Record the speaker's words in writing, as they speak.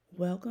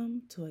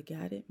Welcome to a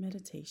guided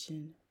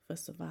meditation for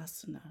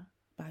Savasana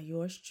by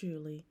yours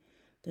truly,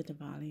 the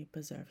Divinely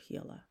Preserved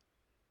Healer.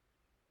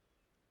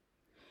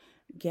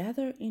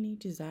 Gather any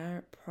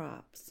desired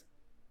props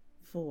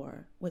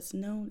for what's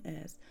known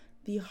as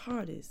the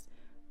hardest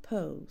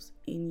pose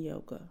in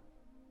yoga,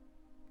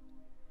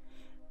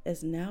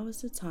 as now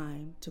is the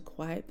time to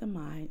quiet the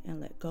mind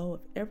and let go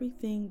of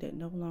everything that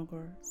no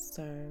longer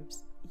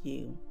serves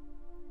you.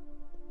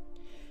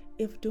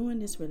 If during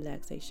this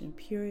relaxation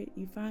period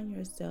you find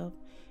yourself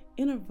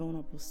in a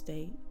vulnerable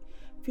state,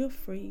 feel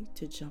free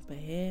to jump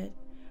ahead,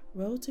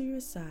 roll to your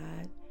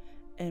side,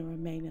 and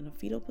remain in a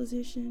fetal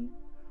position,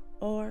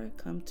 or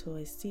come to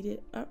a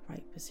seated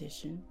upright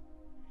position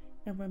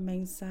and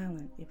remain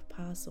silent if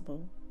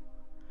possible.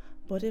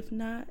 But if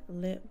not,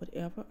 let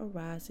whatever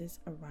arises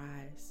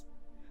arise.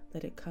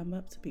 Let it come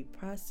up to be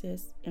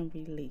processed and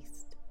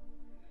released.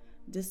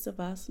 This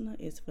Savasana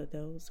is for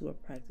those who are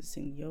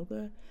practicing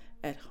yoga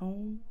at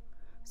home,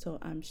 so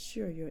I'm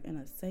sure you're in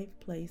a safe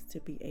place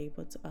to be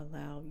able to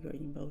allow your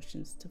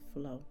emotions to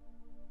flow.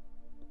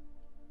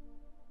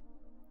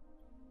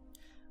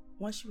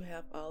 Once you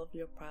have all of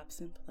your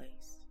props in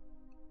place,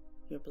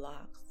 your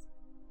blocks,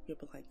 your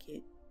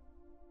blanket,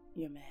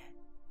 your mat,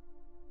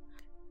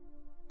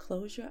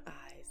 close your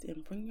eyes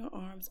and bring your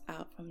arms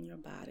out from your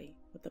body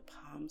with the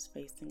palms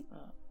facing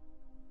up.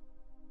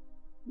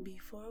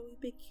 Before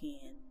we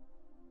begin,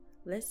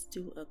 let's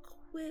do a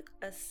quick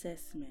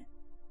assessment.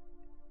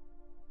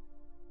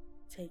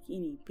 Take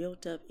any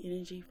built up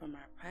energy from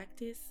our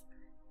practice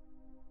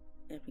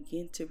and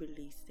begin to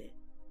release it.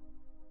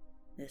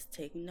 Let's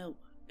take note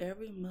of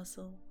every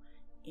muscle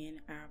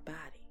in our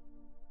body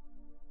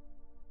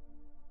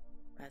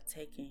by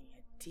taking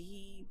a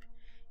deep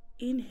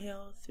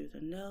inhale through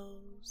the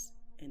nose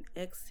and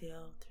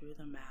exhale through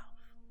the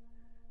mouth.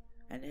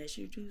 And as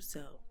you do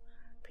so,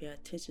 pay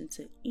attention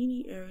to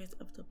any areas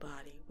of the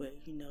body where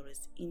you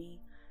notice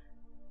any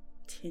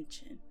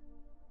tension.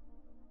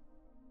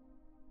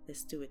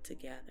 Let's do it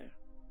together.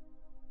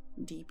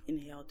 Deep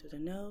inhale through the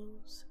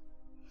nose.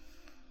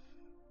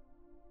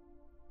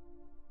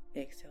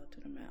 Exhale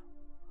through the mouth.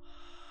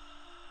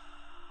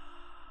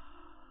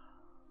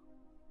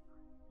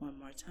 One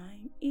more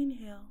time.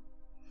 Inhale.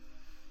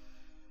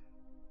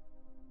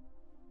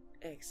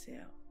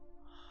 Exhale.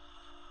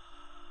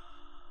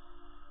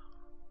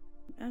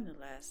 And the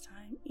last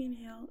time.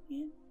 Inhale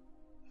in.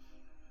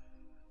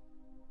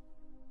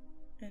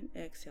 And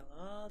exhale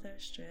all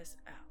that stress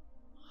out.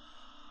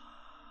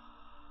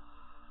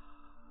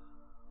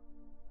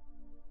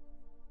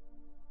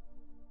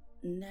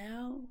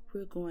 Now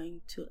we're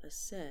going to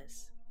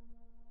assess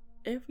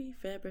every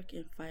fabric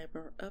and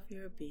fiber of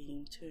your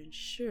being to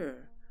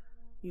ensure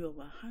you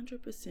are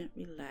 100%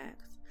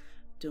 relaxed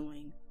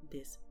during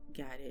this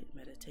guided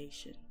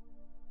meditation.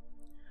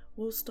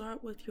 We'll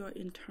start with your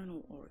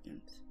internal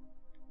organs.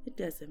 It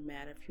doesn't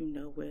matter if you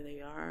know where they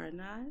are or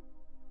not.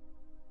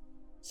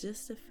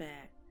 Just the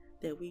fact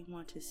that we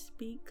want to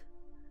speak,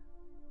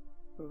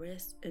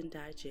 rest, and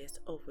digest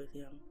over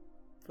them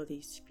for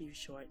these few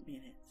short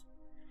minutes.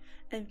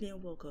 And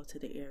then we'll go to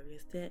the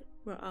areas that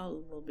we're all a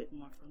little bit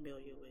more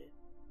familiar with.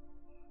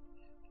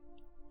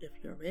 If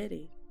you're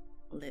ready,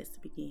 let's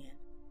begin.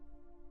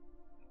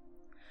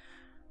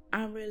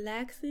 I'm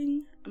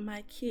relaxing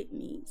my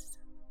kidneys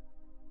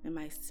and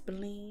my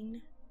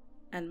spleen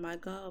and my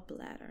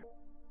gallbladder.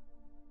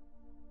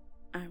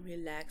 I'm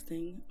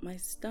relaxing my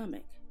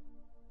stomach,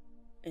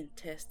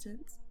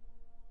 intestines,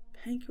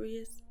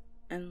 pancreas,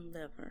 and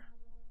liver.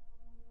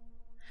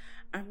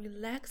 I'm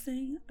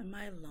relaxing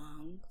my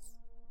lungs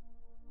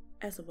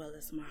as well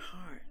as my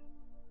heart.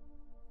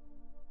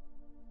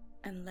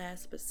 And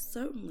last but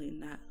certainly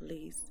not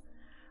least,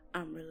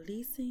 I'm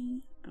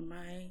releasing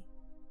my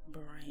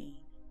brain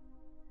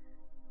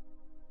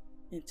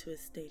into a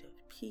state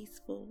of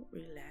peaceful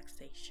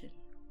relaxation.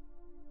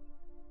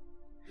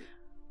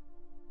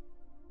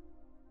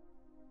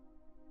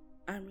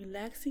 I'm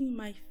relaxing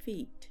my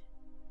feet.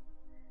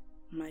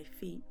 My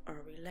feet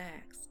are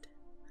relaxed.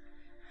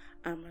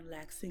 I'm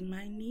relaxing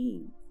my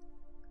knees.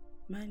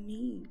 My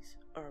knees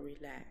are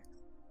relaxed.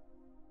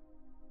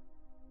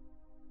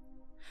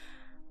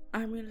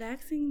 I'm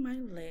relaxing my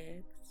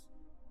legs.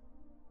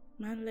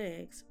 My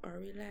legs are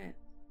relaxed.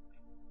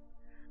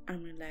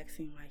 I'm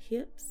relaxing my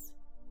hips,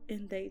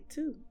 and they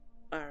too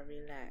are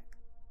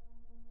relaxed.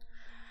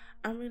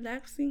 I'm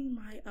relaxing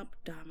my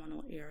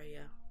abdominal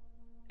area,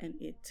 and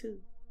it too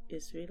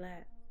is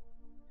relaxed.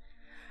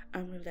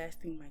 I'm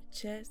relaxing my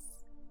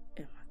chest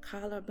and my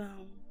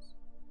collarbones,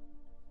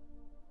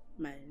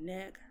 my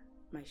neck,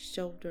 my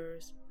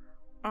shoulders,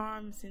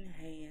 arms and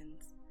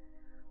hands,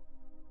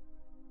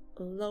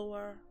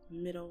 lower,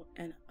 middle,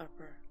 and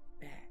upper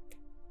back.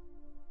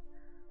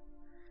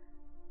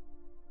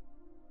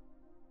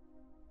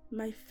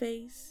 My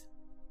face,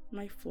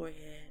 my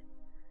forehead,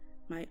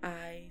 my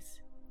eyes,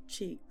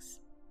 cheeks,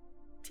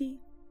 teeth,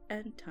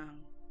 and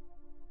tongue,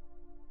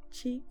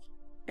 cheek,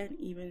 and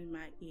even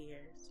my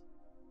ears.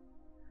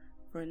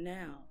 For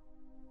now,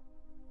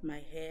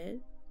 my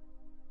head,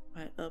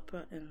 my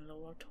upper and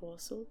lower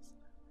torsos,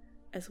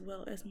 as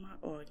well as my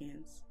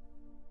organs.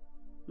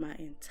 My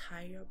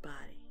entire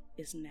body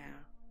is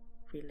now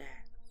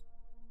relaxed.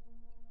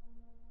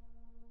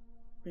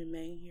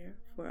 Remain here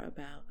for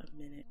about a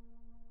minute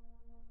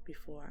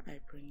before I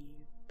bring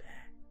you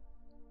back.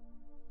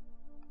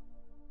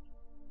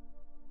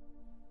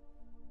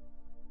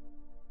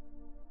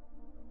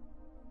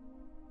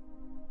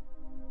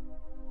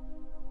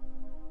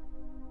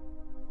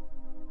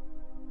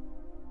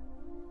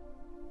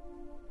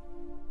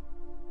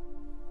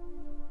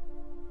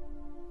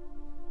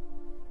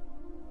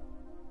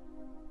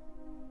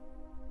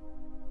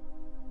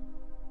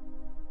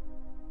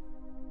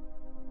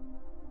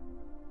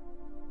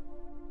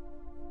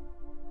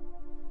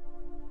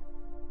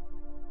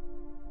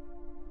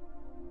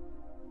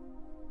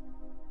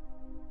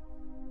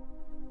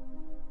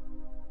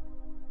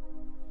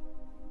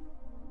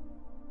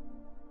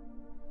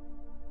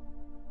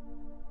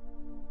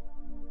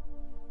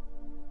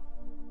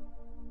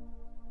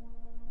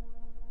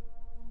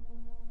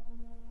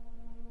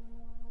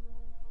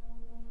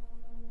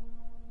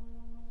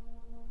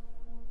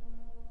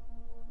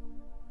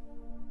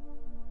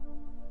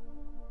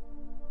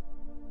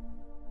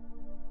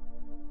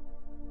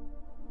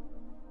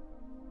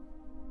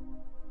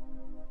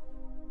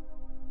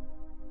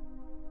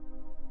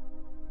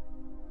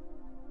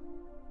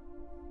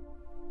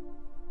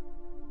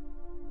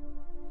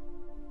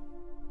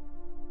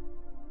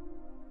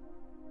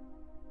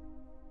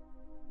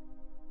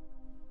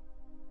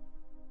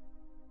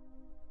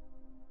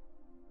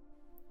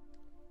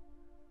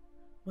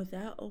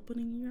 Without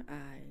opening your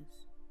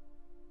eyes,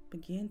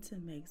 begin to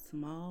make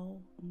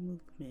small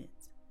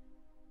movements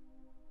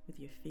with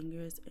your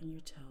fingers and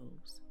your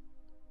toes.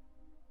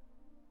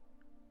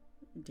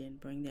 And then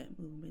bring that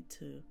movement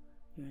to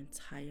your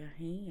entire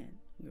hand,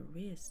 your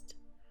wrist,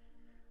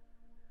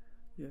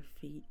 your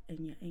feet,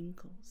 and your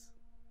ankles.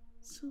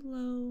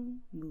 Slow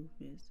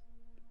movements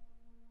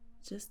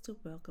just to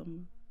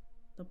welcome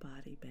the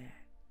body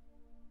back.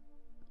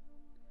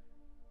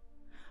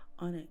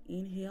 On an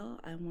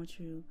inhale, I want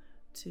you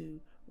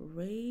to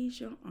raise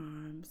your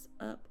arms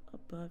up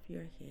above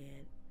your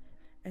head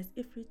as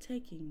if you're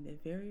taking the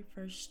very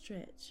first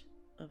stretch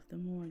of the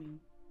morning.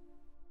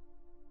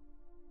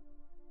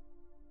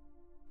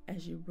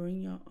 As you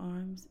bring your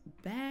arms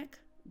back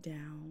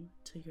down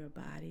to your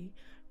body,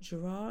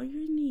 draw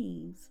your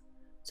knees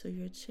to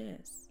your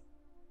chest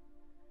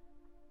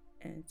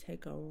and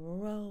take a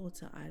roll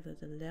to either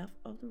the left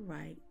or the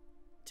right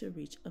to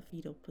reach a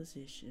fetal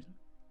position.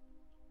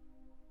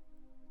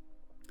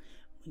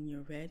 When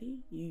you're ready,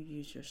 you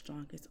use your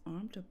strongest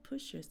arm to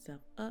push yourself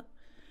up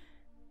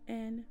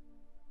and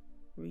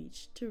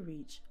reach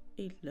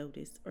a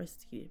lotus or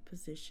seated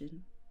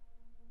position.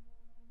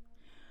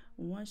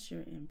 Once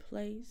you're in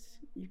place,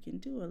 you can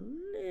do a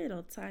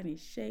little tiny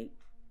shake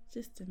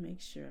just to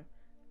make sure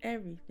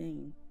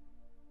everything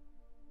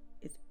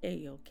is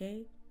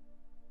a-okay.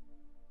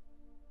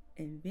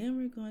 And then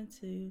we're going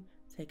to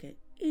take an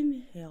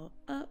inhale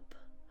up,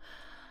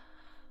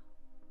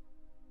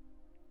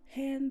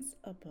 hands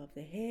above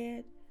the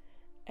head,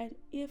 and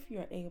if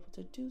you're able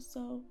to do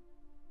so,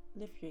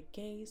 lift your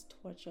gaze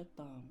towards your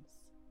thumbs.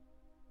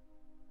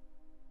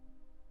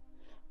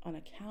 On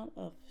a count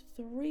of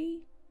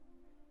 3,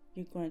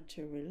 you're going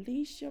to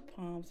release your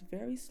palms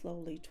very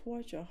slowly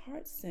towards your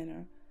heart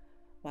center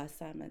while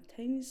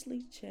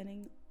simultaneously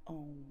chanting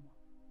Om.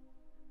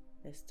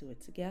 Let's do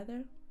it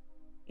together.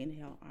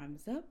 Inhale,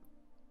 arms up.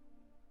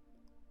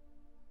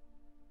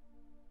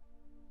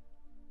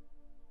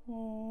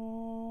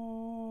 Om.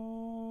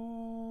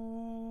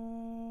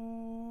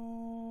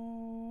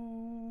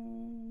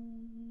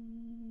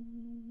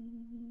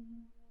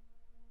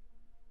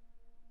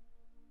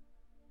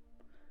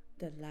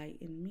 The light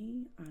in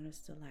me honors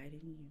the light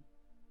in you.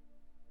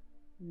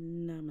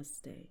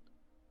 Namaste.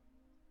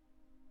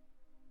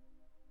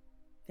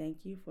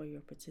 Thank you for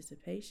your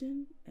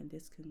participation, and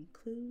this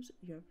concludes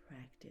your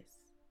practice.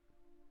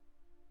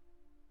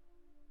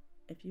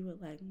 If you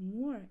would like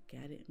more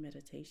guided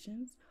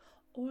meditations,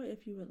 or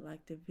if you would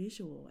like the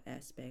visual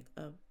aspect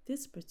of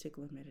this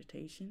particular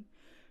meditation,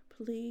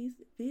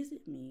 please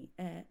visit me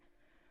at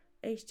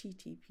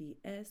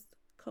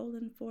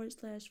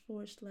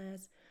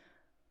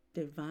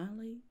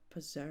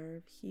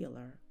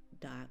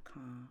https://divinelypreservedhealer.com.